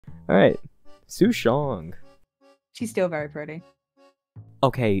Alright. Su Shang. She's still very pretty.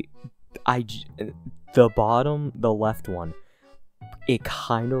 Okay, the bottom, the left one, it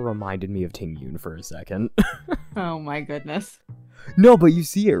kind of reminded me of Ting Yun for a second. Oh my goodness. No, but you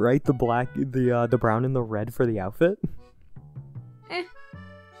see it, right? The black, the brown and the red for the outfit? Eh.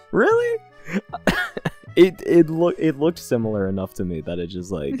 Really? It looked similar enough to me that it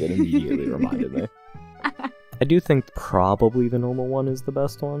just, like, it immediately reminded me. I do think probably the normal one is the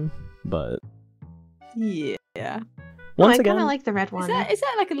best one, but... Yeah. Once I again... kind of like the red one. Is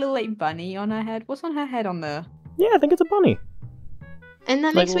that like a little like bunny on her head? What's on her head on the... Yeah, I think it's a bunny. And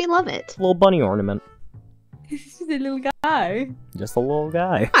that Like makes me love it. Little bunny ornament. This is a little guy. Just a little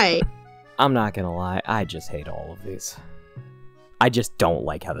guy. Hi. I'm not gonna lie, I just hate all of these. I just don't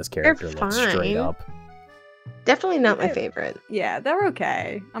like how this character looks straight fine. up. Definitely not my favorite. Yeah, they're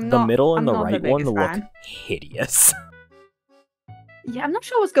okay. The middle and I'm the not right one biggest look fan. hideous. Yeah, I'm not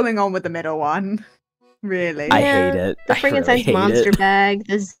sure what's going on with the middle one. Really. I hate it. The I really Frankenstein's hate monster it. bag,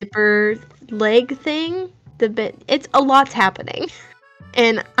 the zipper leg thing, it's a lot's happening.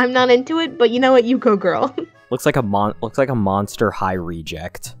 And I'm not into it, but you know what? You go, girl. Looks like a Monster High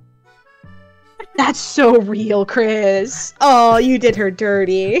reject. That's so real, Chris. Oh, you did her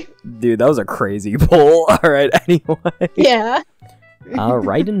dirty. Dude, that was a crazy pull. Alright, anyway. Yeah.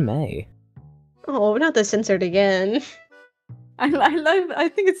 Right in May. Oh, not the censored again. I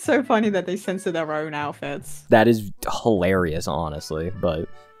think it's so funny that they censor their own outfits. That is hilarious, honestly, but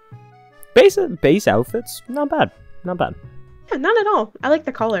base outfits, not bad. Not bad. Yeah, not at all. I like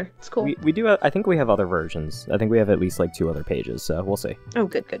the collar. It's cool. We do I think we have other versions. I think we have at least like 2 other pages, so we'll see. Oh,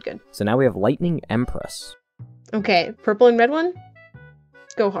 good, good, good. So now we have Lightning Empress. Okay, purple and red one?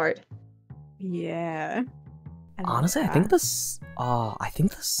 Go hard. Yeah. Honestly, I think the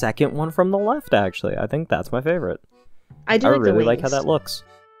second one from the left, actually. I think that's my favorite. I do I like the really like how wings. that looks.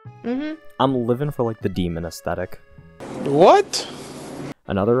 Mm-hmm. I'm living for like the demon aesthetic. What?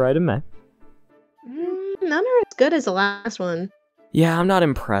 Another item, May. None are as good as the last one. Yeah, I'm not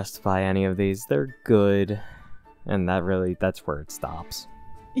impressed by any of these. They're good. And that's where it stops.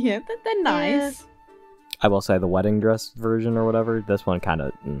 Yeah, they're nice. I will say the wedding dress version or whatever, this one kind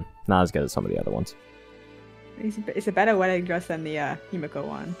of not as good as some of the other ones. It's a better wedding dress than the Himiko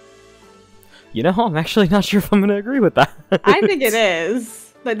one. You know, I'm actually not sure if I'm going to agree with that. I think it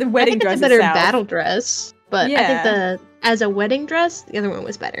is. Like the wedding dress it's a better itself. battle dress, but I think as a wedding dress, the other one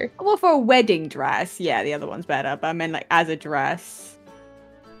was better. Well, for a wedding dress, yeah, the other one's better. But I mean, like as a dress.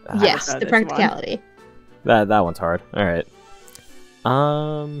 Yes, prefer the this practicality. That one's hard. All right.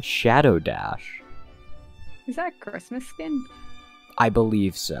 Shadow Dash. Is that a Christmas skin? I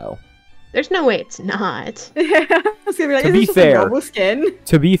believe so. There's no way it's not. I was gonna be like, To is be this just a fair- normal skin?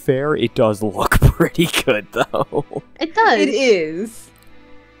 To be fair, it does look pretty good though. It does. It is.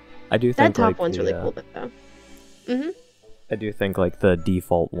 I do That think top like, one's really the, cool though. Mm-hmm. I do think like the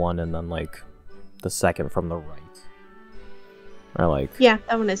default one and then like the second from the right. Or like Yeah,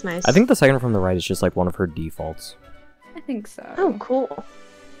 that one is nice. I think the second from the right is just like one of her defaults. I think so. Oh, cool.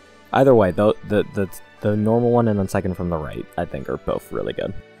 Either way, the normal one and then second from the right, I think are both really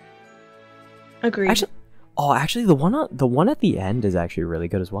good. Agreed. Actually, the one at the end is actually really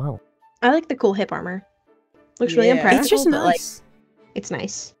good as well. I like the cool hip armor. Looks really Yeah. impressive. It's just but, like, nice. it's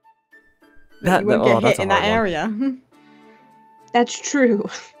nice. You won't get that's hit a in that hard one. area. That's true.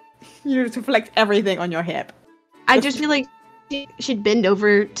 You have to flex everything on your hip. I just feel like she'd bend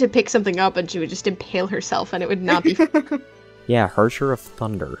over to pick something up and she would just impale herself and it would not be... Yeah, Harsher of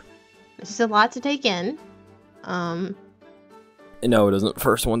Thunder. This is a lot to take in. No, it isn't.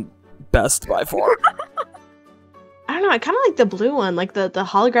 First one, best by far. I don't know, I kind of like the blue one, like the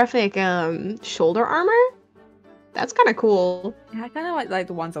holographic shoulder armor. That's kind of cool. Yeah, I kind of like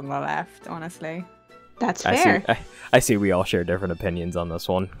the ones on the left, honestly. That's fair. I see we all share different opinions on this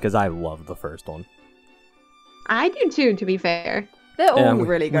one, because I love the first one. I do too, to be fair. They're all Yeah,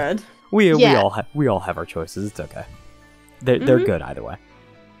 really good. We Yeah. all have our choices, it's okay. They're good either way.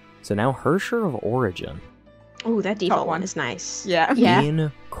 So now Harsher of Origin. Oh, that default Top one one. is nice. Yeah. Yeah.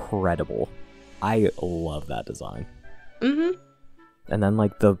 Incredible. I love that design. Mm-hmm. And then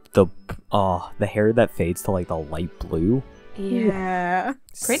like the hair that fades to like the light blue. Yeah.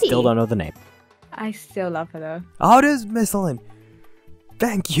 Pretty. Still don't know the name. I still love her though. Oh, it is Misslin.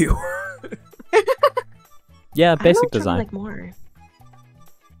 Thank you. Yeah, basic design. Like more.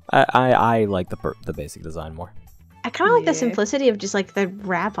 I like the basic design more. I kind of like the Yeah. simplicity of just like the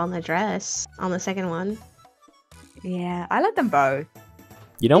wrap on the dress on the second one. Yeah, I like them both.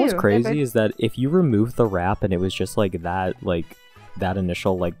 You know what's Ew, crazy okay. is that if you remove the wrap and it was just like that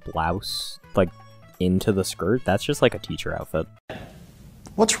initial like blouse like into the skirt, that's just like a teacher outfit.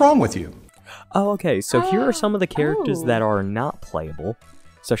 What's wrong with you? Oh, okay, so here are some of the characters that are not playable.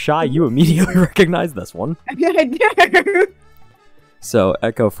 So, Shy, you immediately recognize this one. Yeah, I do. So,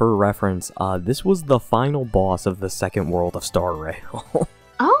 Echo, for reference, this was the final boss of the second world of Star Rail.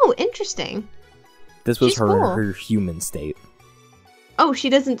 Oh, interesting. This was She's cool. her human state. Oh, she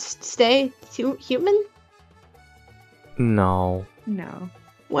doesn't stay human? No, No.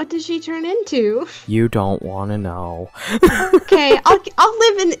 What does she turn into? you don't want to know. Okay, I'll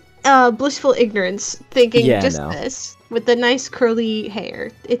live in blissful ignorance, thinking Yeah, just no. this with the nice curly hair.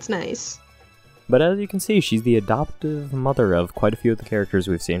 It's nice. But as you can see, she's the adoptive mother of quite a few of the characters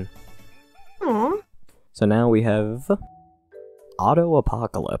we've seen. Aw, So now we have Auto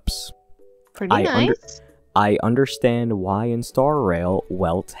Apocalypse. pretty I nice. I understand why in Star Rail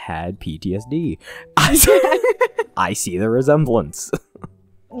Welt had PTSD. I see the resemblance.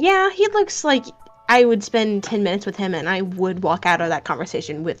 Yeah, he looks like I would spend 10 minutes with him and I would walk out of that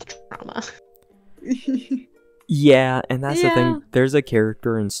conversation with trauma. Yeah, and that's the Yeah. thing. There's a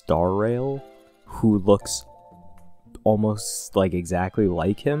character in Star Rail who looks almost like exactly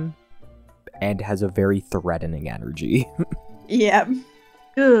like him and has a very threatening energy. Yep.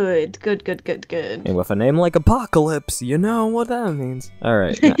 Good. And with a name like Apocalypse, you know what that means.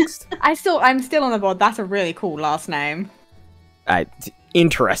 Alright, next. I'm still on the board. That's a really cool last name.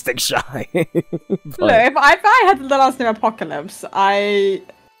 Interesting, Shy. Look, if I had the last name Apocalypse, I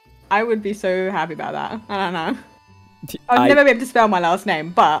would be so happy about that. I don't know. I'd never be able to spell my last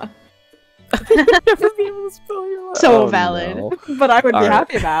name, but never be able to spell your last So valid. no. I would be Alright.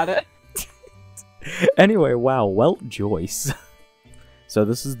 happy about it. Anyway, wow, Welt Joyce. So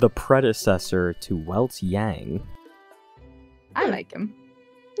this is the predecessor to Welt Yang. I like him.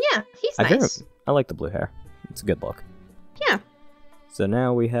 Yeah, he's I think nice. I like the blue hair. It's a good look. Yeah. So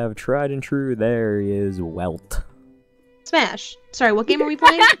now we have tried and true. There is Welt. Smash. Sorry, what game are we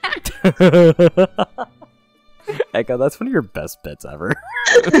playing? Echo, that's one of your best bits ever.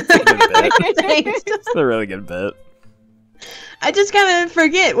 It's a good bit. Thanks. It's a really good bit. I just kind of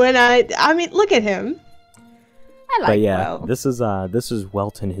forget when I mean, look at him. I like But yeah, Will. this is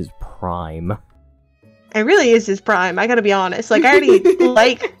Welt in his prime. It really is his prime. I gotta be honest. Like, I already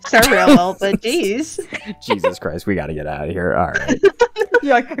like Star Rail, but jeez. Jesus Christ, we gotta get out of here. Alright.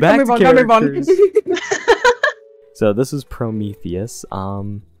 Yeah, Back move to on, go move on. characters. So this is Prometheus.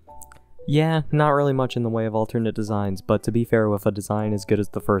 Yeah, not really much in the way of alternate designs, but to be fair, with a design as good as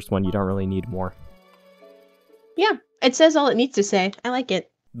the first one, you don't really need more. Yeah, it says all it needs to say. I like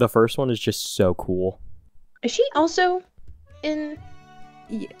it. The first one is just so cool. Is she also in?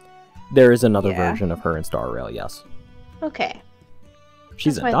 There is another Yeah. version of her in Star Rail, yes. Okay.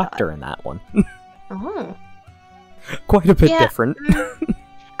 She's That's a what I thought. doctor in that one. Oh. Quite a bit Yeah. different.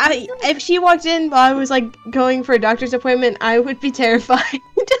 If she walked in while I was like going for a doctor's appointment, I would be terrified.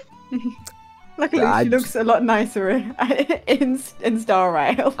 Luckily, I she looks a lot nicer in Star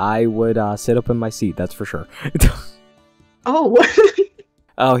Rail. I would sit up in my seat, that's for sure. Oh.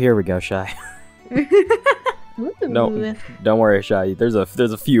 Oh, here we go, Shy. No, Ooh. don't worry, Shy. There's a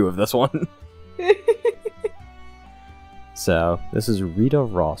few of this one. So, this is Rita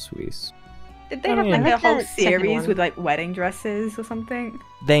Rossweis. Did they I have mean- like I a like whole that second series one. with like wedding dresses or something?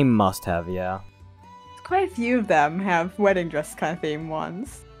 They must have, yeah. Quite a few of them have wedding dress kind of theme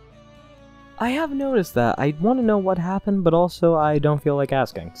ones. I have noticed that. I want to know what happened, but also I don't feel like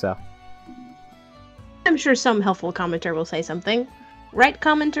asking, so. I'm sure some helpful commenter will say something. Right,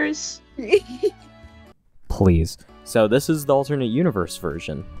 commenters? Please. So this is the alternate universe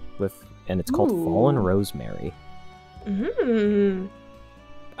version, and it's called Ooh. Fallen Rosemary. Mm.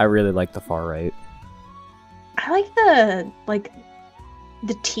 I really like the far right. I like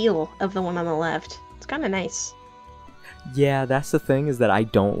the teal of the one on the left. It's kind of nice. Yeah, that's the thing, is that I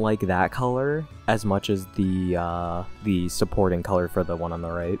don't like that color as much as the supporting color for the one on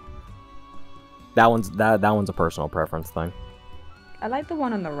the right. That one's a personal preference thing. I like the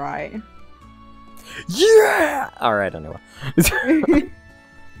one on the right. Yeah! Alright, anyway.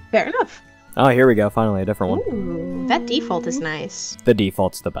 Fair enough. Oh, here we go, finally a different one. Ooh, that default is nice. The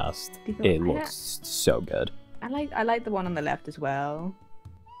default's the best. Default, It I looks so good. I like the one on the left as well.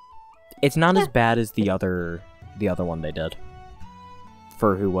 It's not as bad as the other one they did.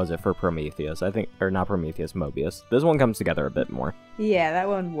 For who was it? For Prometheus, I think, or not Prometheus, Mobius. This one comes together a bit more. Yeah, that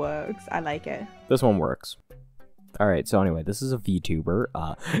one works. I like it. This one works. Alright, so anyway, this is a VTuber.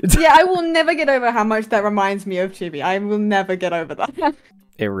 Yeah, I will never get over how much that reminds me of Chibi. I will never get over that.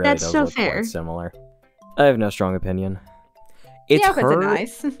 It really That's does so look fair. quite similar. I have no strong opinion. It's the outfits her. are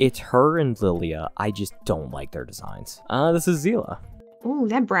nice. It's her and Lilia. I just don't like their designs. This is Zila. Ooh,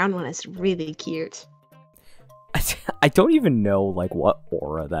 that brown one is really cute. I don't even know like what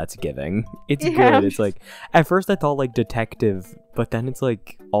aura that's giving. It's Yeah. good. It's like at first I thought like detective, but then it's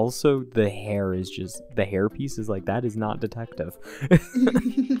like also the hair is just the hair piece is like that is not detective.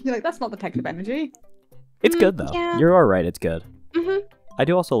 You're like, that's not detective energy. It's good though. Yeah. You're all right. It's good. Mm-hmm. I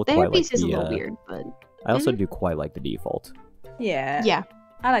do also The quite like hairpiece is a the. little weird, but I also do quite like the default. Yeah. yeah.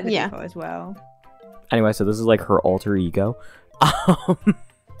 I like the Yeah. default as well. Anyway, so this is like her alter ego.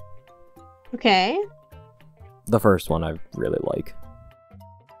 Okay. The first one I really like.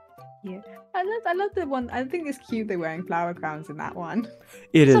 I love the one. I think it's cute they're wearing flower crowns in that one.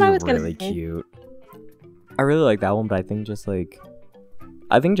 It That's is what I was gonna really say. cute. I really like that one, but I think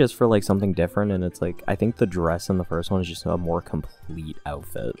just for like something different, and it's like I think the dress in the first one is just a more complete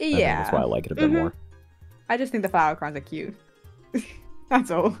outfit. I think that's Yeah. why I like it a bit Mhm. more. I just think the flower crowns are cute.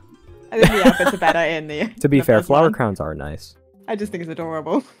 That's all. I think the outfits are better in the. To be the fair, first flower one. crowns are nice. I just think it's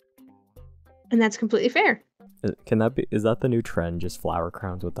adorable. And that's completely fair. Is that the new trend? Just flower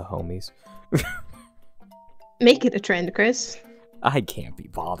crowns with the homies? Make it a trend, Chris. I can't be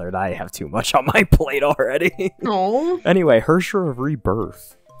bothered. I have too much on my plate already. Oh. Anyway, Hersher of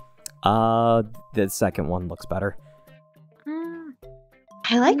Rebirth. The second one looks better.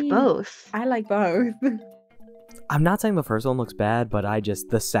 I like Mm. both. I like both. I'm not saying the first one looks bad, but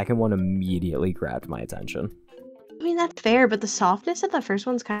the second one immediately grabbed my attention. I mean, that's fair, but the softness of the first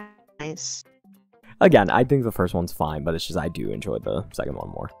one's kind of nice. Again, I think the first one's fine, but it's just I do enjoy the second one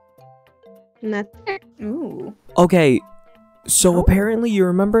more. And that's fair. Ooh. Okay, so apparently you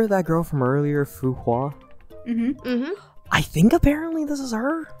remember that girl from earlier, Fu Hua? Mhm. Mm-hmm. I think apparently this is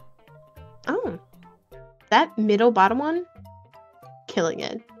her. Oh. That middle bottom one? Killing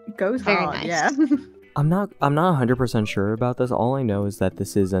it. Goes Very hard. nice. Yeah. I'm not 100% sure about this. All I know is that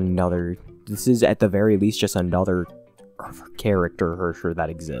this is at the very least just another character Hersher that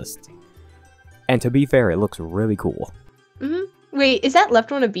exists. And to be fair, it looks really cool. Mm-hmm. Wait, is that left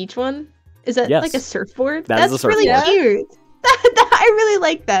one a beach one? Is that Yes. like a surfboard? That is That's a really surfboard. cute. I really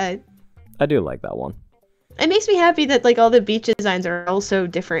like that. I do like that one. It makes me happy that like all the beach designs are also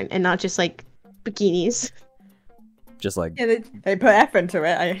different and not just like bikinis. Just like Yeah, they put effort into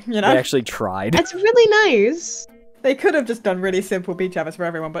it. You know. they actually tried. That's really nice. They could have just done really simple beach outfits for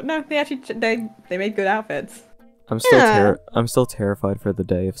everyone, but no, they actually they made good outfits. I'm still terrified for the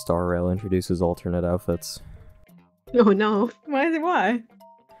day if Star Rail introduces alternate outfits. Oh no. Why?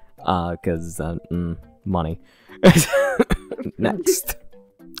 Cause money. Next.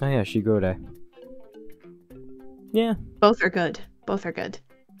 Oh yeah, Shigure. Yeah, Both are good. Both are good.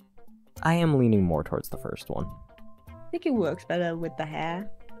 I am leaning more towards the first one. I think it works better with the hair.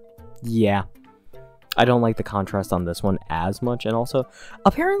 Yeah. I don't like the contrast on this one as much, and also,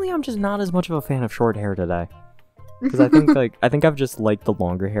 apparently I'm just not as much of a fan of short hair today. Because I think I've just liked the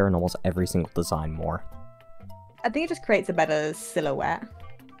longer hair in almost every single design more. I think it just creates a better silhouette.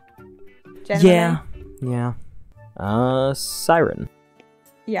 Generally. Yeah. Siren.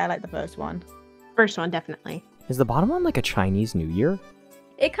 Yeah, I like the first one. First one, definitely. Is the bottom one like a Chinese New Year?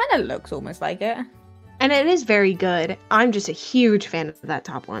 It kind of looks almost like it. And it is very good. I'm just a huge fan of that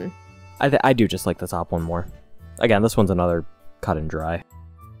top one. I do just like the top one more. Again, this one's another cut and dry.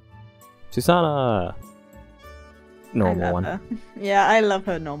 Susanna! Normal I love one. her. Yeah, I love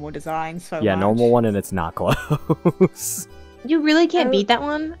her normal design so Yeah, much. normal one, and it's not close. You really can't Oh. beat that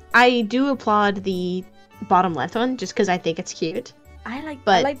one. I do applaud the bottom left one just because I think it's cute. I like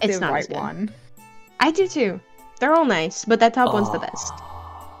But the it's not as right good. one. I do too. They're all nice, but that top one's the best.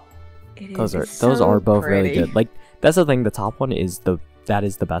 It Those is. are It's those so are both really pretty. good. Like that's the thing. The top one is the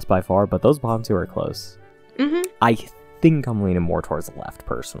best by far, but those bottom two are close. Mm-hmm. I think I'm leaning more towards the left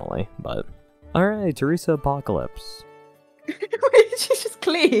personally, but all right, Teresa Apocalypse, Wait, she's just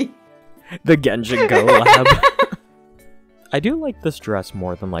clean. the Genshin Go Lab. I do like this dress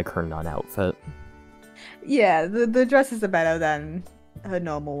more than like her nun outfit. Yeah, the dresses are better than her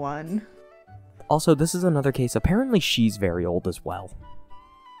normal one. Also, this is another case. Apparently, she's very old as well.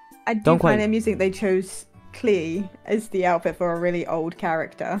 I do Don't find quite- it amusing they chose Klee as the outfit for a really old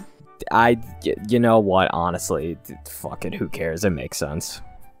character. You know what? Honestly, fuck it. Who cares? It makes sense.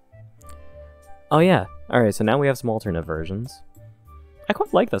 Oh yeah. All right. So now we have some alternate versions. I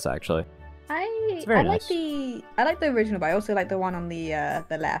quite like this actually. I very like nice. I like the original, but I also like the one on the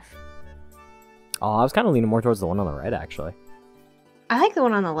left. Oh, I was kind of leaning more towards the one on the right actually. I like the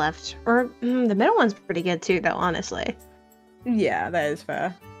one on the left. Or the middle one's pretty good too, though, honestly. Yeah, that is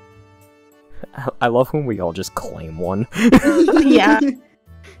fair. I love when we all just claim one. Yeah.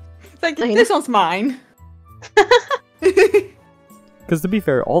 It's like I know. this one's mine. Because to be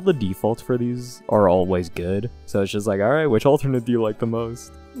fair, all the defaults for these are always good. So it's just like, alright, which alternate do you like the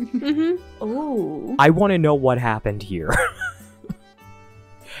most? Ooh. I want to know what happened here.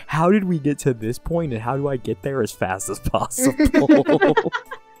 How did we get to this point, and how do I get there as fast as possible?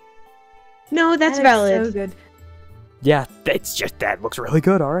 No, that's That is valid. So good. Yeah, it's just that looks really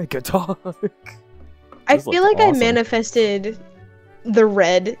good. Alright, good talk. I This feel looks like I awesome. manifested the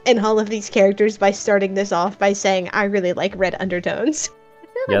red in all of these characters by starting this off by saying I really like red undertones.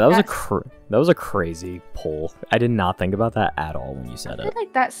 Yeah, that was a crazy pull. I did not think about that at all when you said I it. feel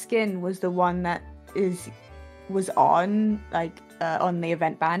like that skin was the one that was on on the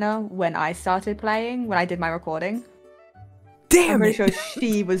event banner when I started playing, when I did my recording. Damn I'm pretty it! sure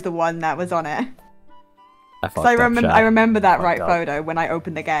she was the one that was on it. I So I remember that Fucked right up. photo when I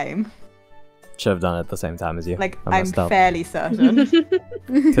opened the game. Should have done it at the same time as you. Like I I'm messed up. fairly certain.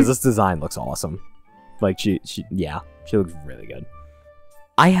 Because this design looks awesome. Like she looks really good.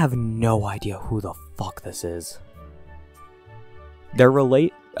 I have no idea who the fuck this is. They're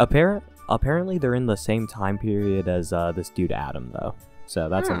apparently they're in the same time period as this dude Adam though. So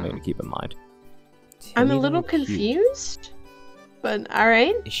that's something to keep in mind. I'm a Tilly little Van Cute. confused, but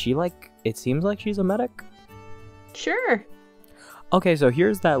alright, Is she like, it seems like she's a medic? sure. Okay, so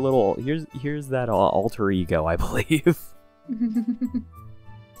here's that alter ego, I believe.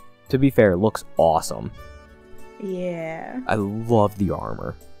 To be fair, it looks awesome. Yeah. I love the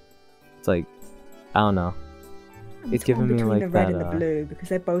armor. It's like, I don't know. It's torn giving me between like the red that. and the blue because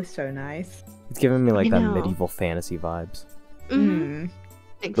they're both so nice. It's giving me like I that know. medieval fantasy vibes. Mm-hmm.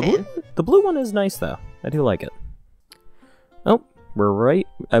 Big The fan. blue one is nice though. I do like it. Oh, we're right.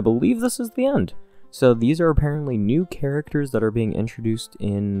 I believe this is the end. So these are apparently new characters that are being introduced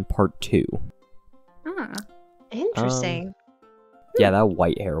in part 2. Ah. Interesting. Yeah, that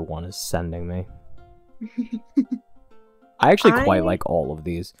white hair one is sending me. I actually quite like all of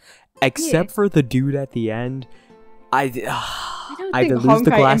these, except for the dude at the end. don't Either think lose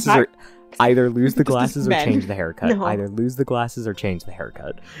the Honkai glasses Impact either lose the is just glasses or men. change the haircut. No. Either lose the glasses or change the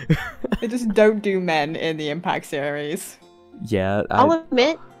haircut. They just don't do men in the Impact series. Yeah, I'll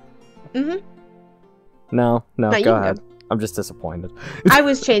admit. no, No, you go can ahead. I'm just disappointed. I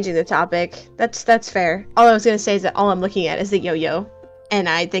was changing the topic. That's fair. All I was gonna say is that all I'm looking at is the yo-yo, and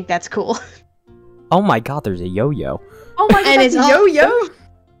I think that's cool. Oh my god, there's a yo-yo. Oh my god, And that's it's yo-yo!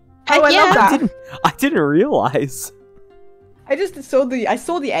 Heck Oh, I yeah. love that. I didn't realize. I just saw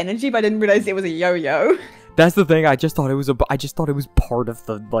the energy, but I didn't realize it was a yo-yo. That's the thing. I just thought it was part of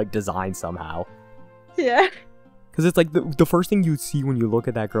the like design somehow. Yeah. Because it's like the first thing you see when you look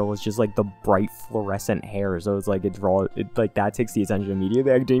at that girl is just like the bright fluorescent hair. So it's like it like that takes the attention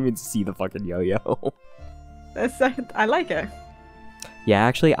immediately. I didn't even see the fucking yo-yo. I like it. Yeah,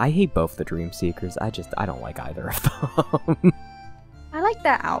 actually, I hate both the Dream Seekers. I don't like either of them. I like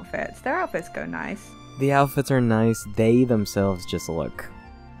their outfits. Their outfits go nice. The outfits are nice. They themselves just look...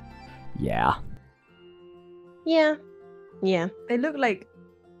 Yeah. Yeah. Yeah. They look like...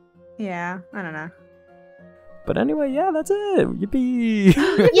 Yeah, I don't know. But anyway, yeah, that's it. Yippee!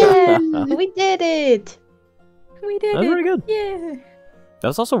 Yeah, we did it. We did That was it. pretty good. Yeah. That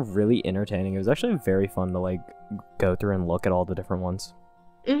was also really entertaining. It was actually very fun to like go through and look at all the different ones.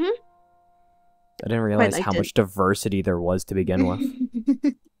 Mm-hmm. I didn't realize liked how it. much diversity there was to begin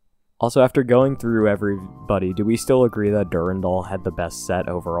with. Also, after going through everybody, do we still agree that Durandal had the best set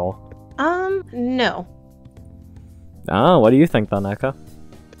overall? No. Oh, what do you think, then, Eka?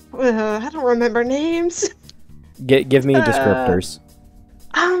 I don't remember names. Give me descriptors.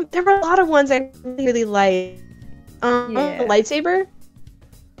 There were a lot of ones I really liked. Yeah. The lightsaber?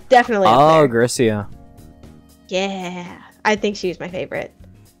 Definitely Oh, up there. Grissia. Yeah. I think she was my favorite.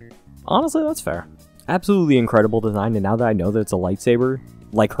 Honestly, that's fair. Absolutely incredible design, and now that I know that it's a lightsaber,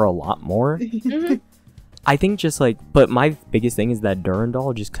 like her a lot more. Mhm. I think just like, but my biggest thing is that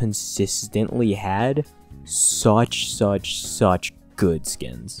Durandal just consistently had such good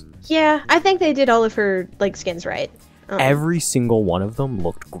skins. Yeah, I think they did all of her like skins right. Every single one of them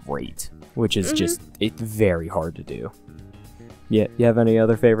looked great, which is just, it's very hard to do. Yeah, you have any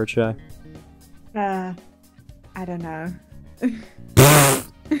other favorite, Shy? I don't know.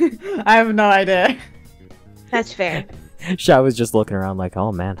 I have no idea. That's fair. Shy was just looking around like,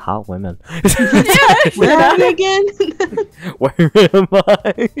 oh man, hot women. Where are we again? Where am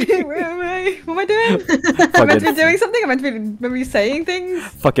I? Where am I? What am I doing? I'm meant to be doing something? I'm meant to be saying things?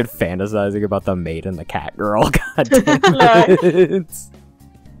 Fucking fantasizing about the maid and the cat girl. God damn it.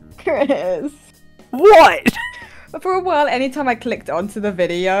 Chris. What? For a while, anytime I clicked onto the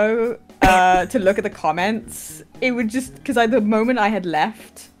video to look at the comments, it would just, because the moment I had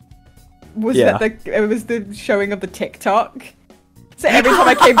left was Yeah. that it was the showing of the TikTok. So every time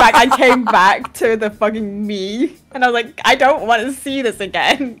I came back to the fucking me, and I was like, I don't want to see this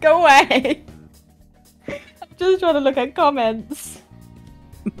again. Go away. I'm just trying to look at comments.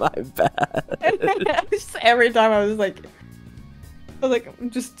 My bad. Just every time I was like,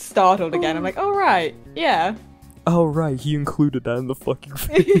 I'm just startled again. I'm like, oh right, yeah. Oh right, he included that in the fucking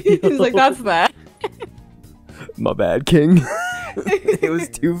video. He's like, that's there. My bad, King. It was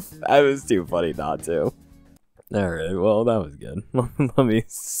too funny not to. Alright, well that was good. Let me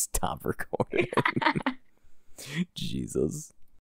stop recording. Jesus.